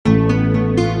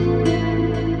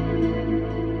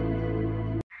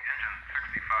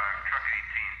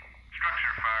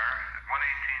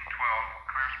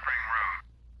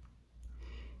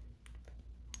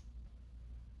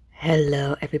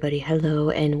Hello, everybody.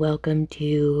 Hello, and welcome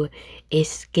to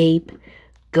Escape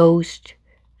Ghost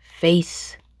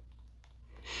Face.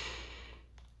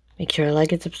 Make sure to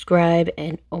like and subscribe.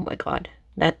 And oh my god,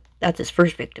 that's his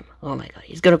first victim. Oh my god,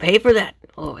 he's gonna pay for that.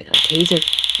 Oh my god, taser.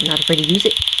 I'm not afraid to use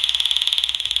it.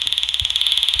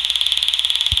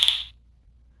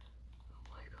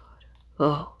 Oh my god.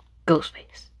 Oh,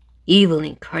 Ghostface. Evil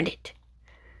incarnate.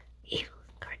 Evil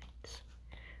incarnates.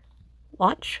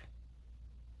 Watch.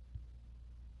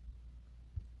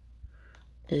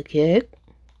 Okay.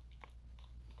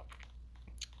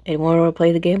 Anyone want to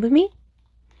play the game with me?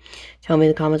 Tell me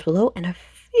in the comments below, and I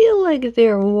feel like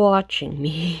they're watching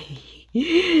me.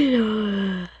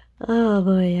 Oh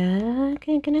boy,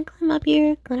 can I climb up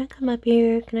here? Can I come up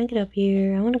here? Can I get up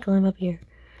here? I want to climb up here.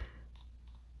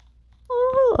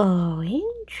 Oh,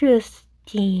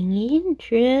 interesting,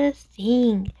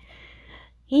 interesting.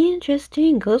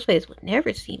 Ghostface would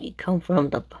never see me come from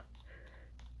the...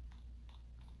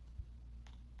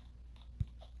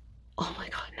 Oh my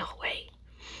god, no way.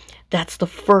 That's the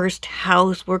first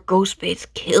house where Ghostface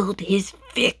killed his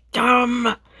victim.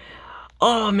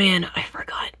 Oh man, I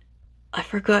forgot. I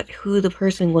forgot who the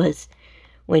person was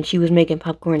when she was making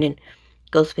popcorn and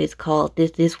Ghostface called.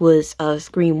 This was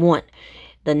Scream 1.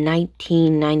 The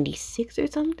 1996 or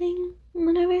something?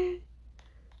 Whatever.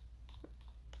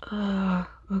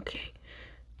 Okay.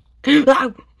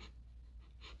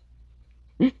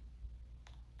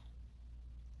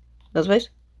 Ghostface?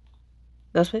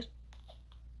 Ghostface?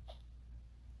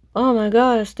 Oh my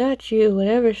god, a statue.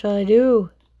 Whatever shall I do?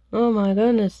 Oh my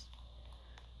goodness.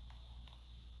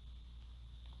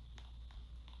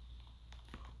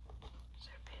 Is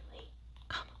there family?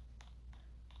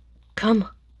 Come.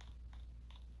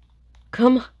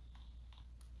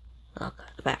 Oh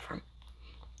god, the bathroom.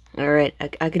 Alright,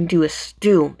 I can do a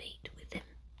stalemate with him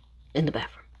in the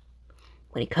bathroom.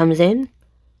 When he comes in,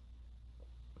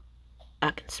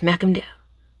 I can smack him down.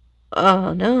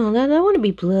 Oh no, that wouldn't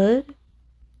be blood.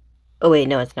 Oh wait,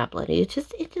 no, it's not blood. It's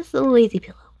just a lazy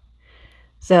pillow.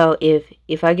 So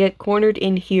if I get cornered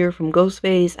in here from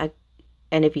Ghostface,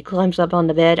 and if he climbs up on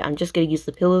the bed, I'm just gonna use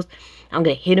the pillows. I'm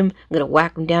gonna hit him. I'm gonna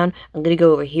whack him down. I'm gonna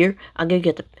go over here. I'm gonna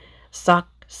get the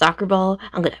soccer ball.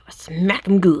 I'm gonna smack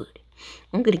him good.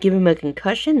 I'm gonna give him a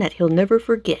concussion that he'll never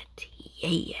forget.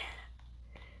 Yeah.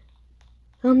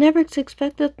 He'll never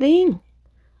expect a thing.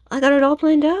 I got it all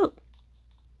planned out.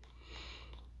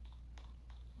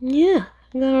 Yeah,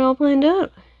 I got it all planned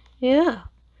out. Yeah.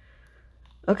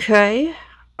 Okay.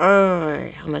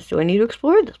 How much do I need to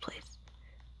explore this place?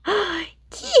 Oh,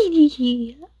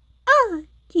 kitty. Oh,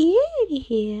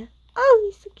 kitty. Oh,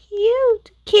 he's so cute.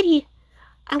 Kitty,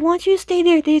 I want you to stay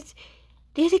there. There's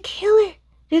a killer.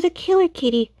 There's a killer,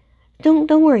 kitty. Don't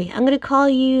worry. I'm gonna call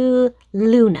you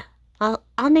Luna.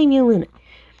 I'll name you Luna.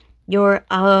 Your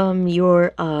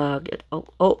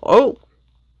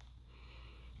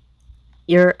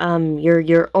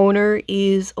owner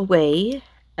is away,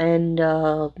 and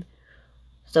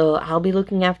so I'll be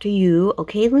looking after you,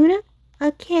 okay, Luna?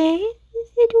 Okay.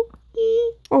 Is it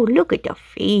okay? Oh, look at the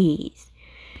face.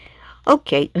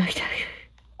 Okay.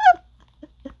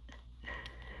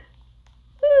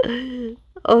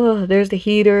 Oh, there's the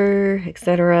heater,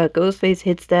 etc. Ghostface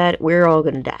hits that, we're all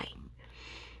gonna die.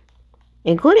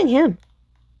 Including him.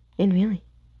 And really.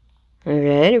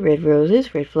 Alright, red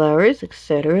roses, red flowers,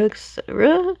 etc.,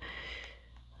 etc.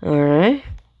 Alright.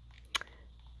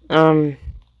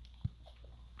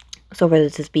 So far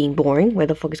this is being boring. Where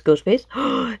the fuck is Ghostface?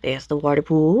 There's the water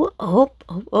pool. Up.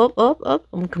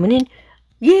 I'm coming in.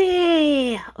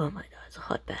 Yeah! Oh my god, it's a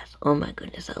hot bath. Oh my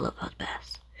goodness, I love hot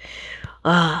baths.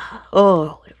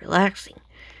 Oh, what a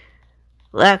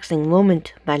relaxing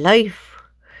moment of my life.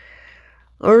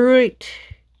 Alright.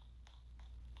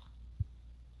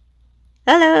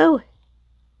 Hello.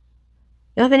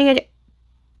 You have any idea?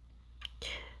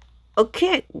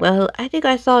 Okay, well, I think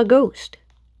I saw a ghost.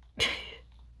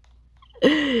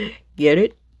 Get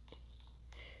it?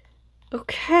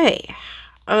 Okay.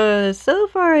 So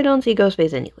far I don't see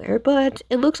Ghostface anywhere, but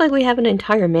it looks like we have an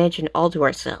entire mansion all to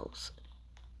ourselves.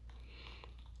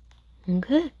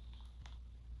 Okay.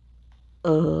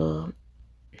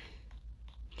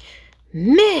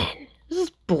 Man, this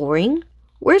is boring.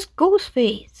 Where's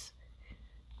Ghostface?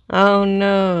 Oh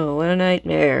no, what a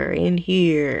nightmare in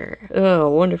here. Oh,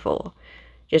 wonderful.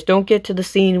 Just don't get to the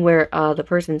scene where the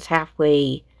person's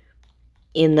halfway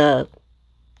in the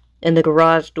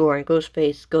garage door and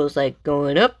Ghostface goes like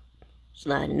going up,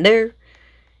 sliding there,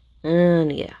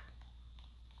 and yeah.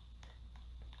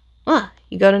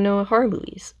 You gotta know horror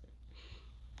movies.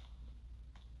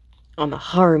 I'm a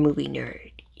horror movie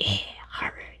nerd. Yeah,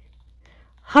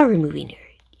 horror movie nerd.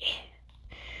 Yeah.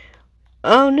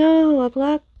 Oh no, a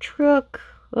black truck.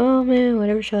 Oh man,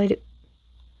 whatever shall I do?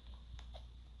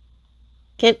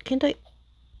 Can't I?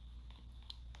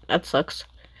 That sucks.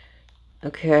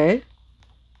 Okay.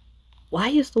 Why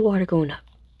is the water going up?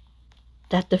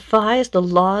 That defies the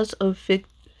laws of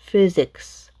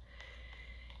physics.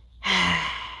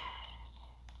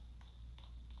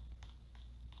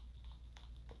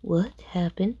 What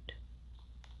happened?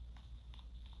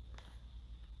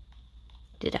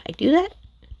 Did I do that?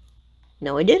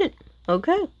 No, I didn't.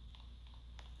 Okay.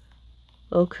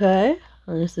 Okay.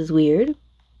 Well, this is weird.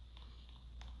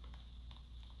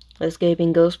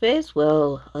 Escaping Ghostface?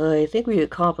 Well, I think we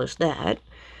accomplished that.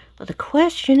 But the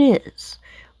question is,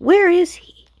 where is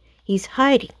he? He's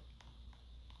hiding.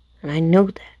 And I know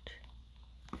that.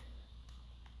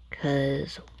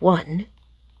 'Cause, one,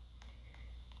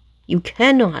 you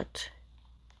cannot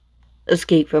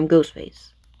escape from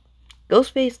Ghostface.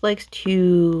 Ghostface likes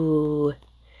to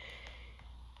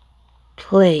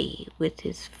play with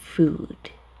his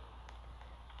food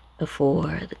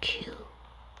before the kill.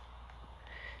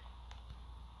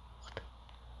 What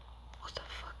the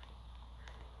fuck?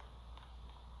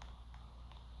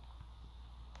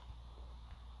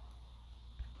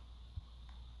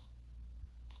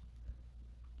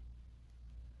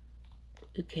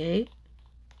 Okay.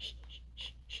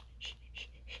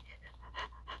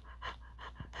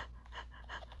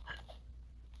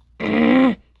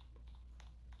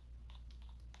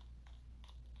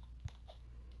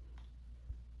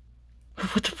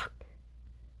 What the fuck?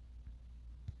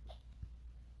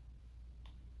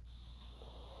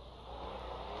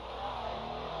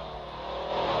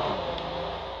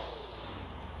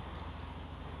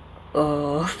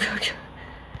 Oh, fuck.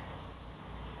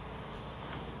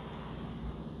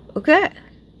 Okay.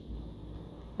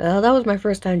 Well, that was my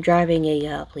first time driving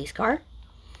a police car.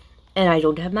 And I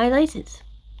don't have my license.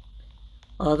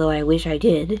 Although I wish I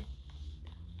did.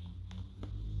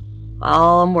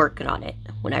 Well, I'm working on it.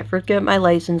 When I first get my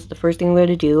license, the first thing I'm going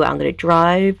to do, I'm going to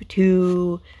drive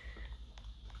to...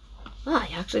 Oh, I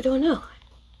actually don't know.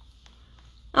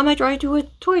 I might drive to a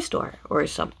toy store or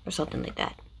something like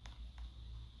that.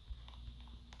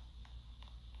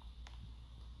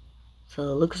 So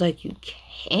it looks like you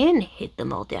can hit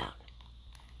them all down.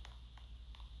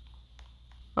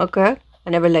 Okay. I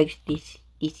never liked this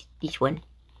one.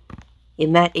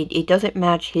 It doesn't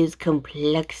match his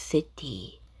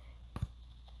complexity.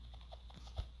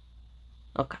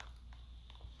 Okay.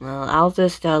 Well, I'll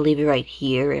just leave it right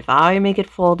here. If I make it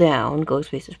fall down,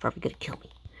 Ghostface is probably gonna kill me.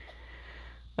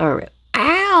 Alright.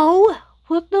 Ow!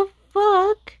 What the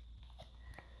fuck?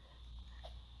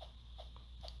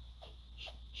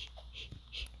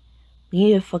 We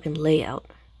need a fucking layout.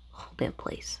 Hold in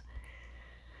place.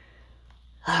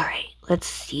 Alright, let's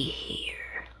see here.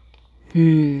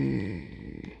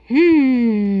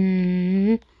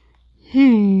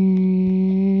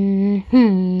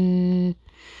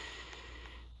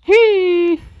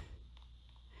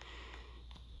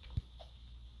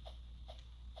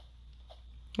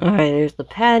 Alright, there's the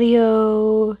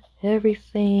patio,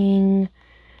 everything.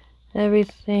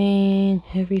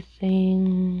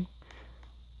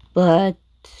 But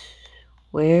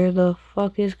where the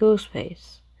fuck is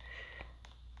Ghostface?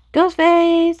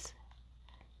 Ghostface!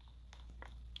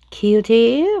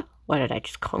 Cutie? Why did I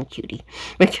just call him Cutie?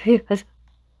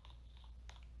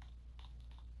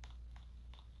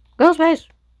 Ghostface!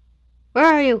 Where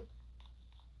are you?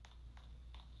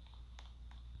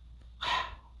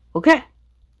 Okay.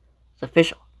 It's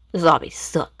official. This zombie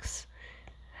sucks.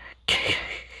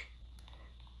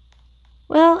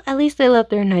 Well, at least they left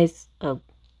their nice...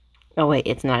 Oh wait,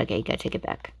 it's not okay. Gotta take it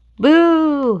back.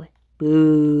 Boo!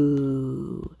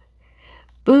 Boo!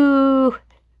 Boo!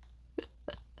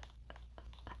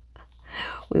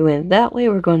 We went that way,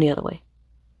 we're going the other way.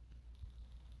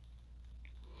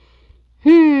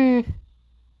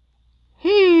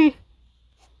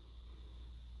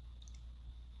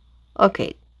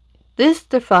 Okay, this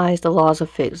defies the laws of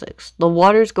physics. The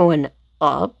water's going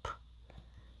up.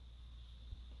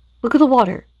 Look at the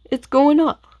water. It's going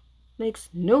up. Makes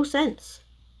no sense.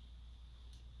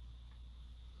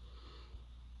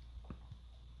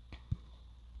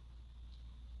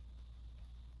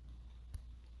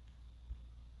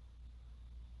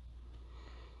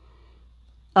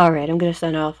 Alright, I'm going to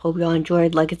sign off. Hope you all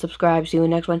enjoyed. Like and subscribe. See you in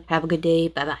the next one. Have a good day.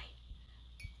 Bye-bye.